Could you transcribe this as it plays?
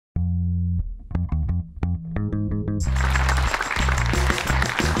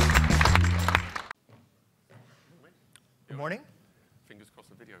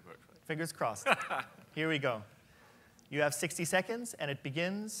Fingers crossed. Here we go. You have 60 seconds, and it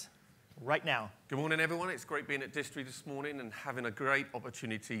begins right now. Good morning, everyone. It's great being at DISTREE this morning and having a great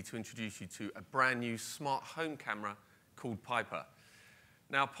opportunity to introduce you to a brand new smart home camera called Piper.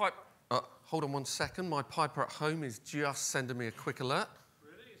 Now, hold on one second. My Piper at home is just sending me a quick alert.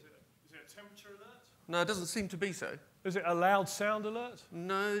 Really? Is it a temperature alert? No, it doesn't seem to be so. Is it a loud sound alert?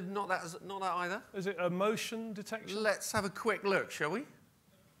 No, not that either. Is it a motion detection? Let's have a quick look, shall we?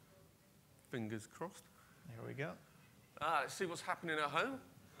 Fingers crossed. There we go. Let's see what's happening at home.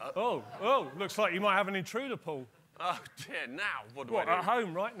 Oh, looks like you might have an intruder, Paul. Oh, dear, now what do I What, do? at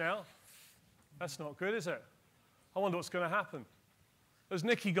home right now? That's not good, is it? I wonder what's going to happen. Has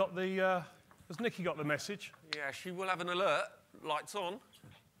Nikki got the message? Yeah, she will have an alert. Lights on.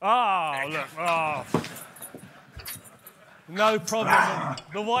 Ah, look. Oh. No problem.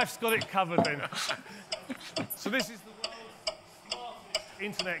 The wife's got it covered then. So this is the world's smartest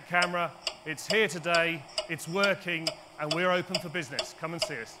internet camera. It's here today, it's working, and we're open for business. Come and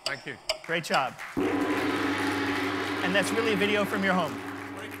see us. Thank you. Great job. And that's really a video from your home.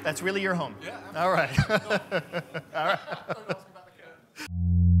 That's really your home. Yeah. All right. All right.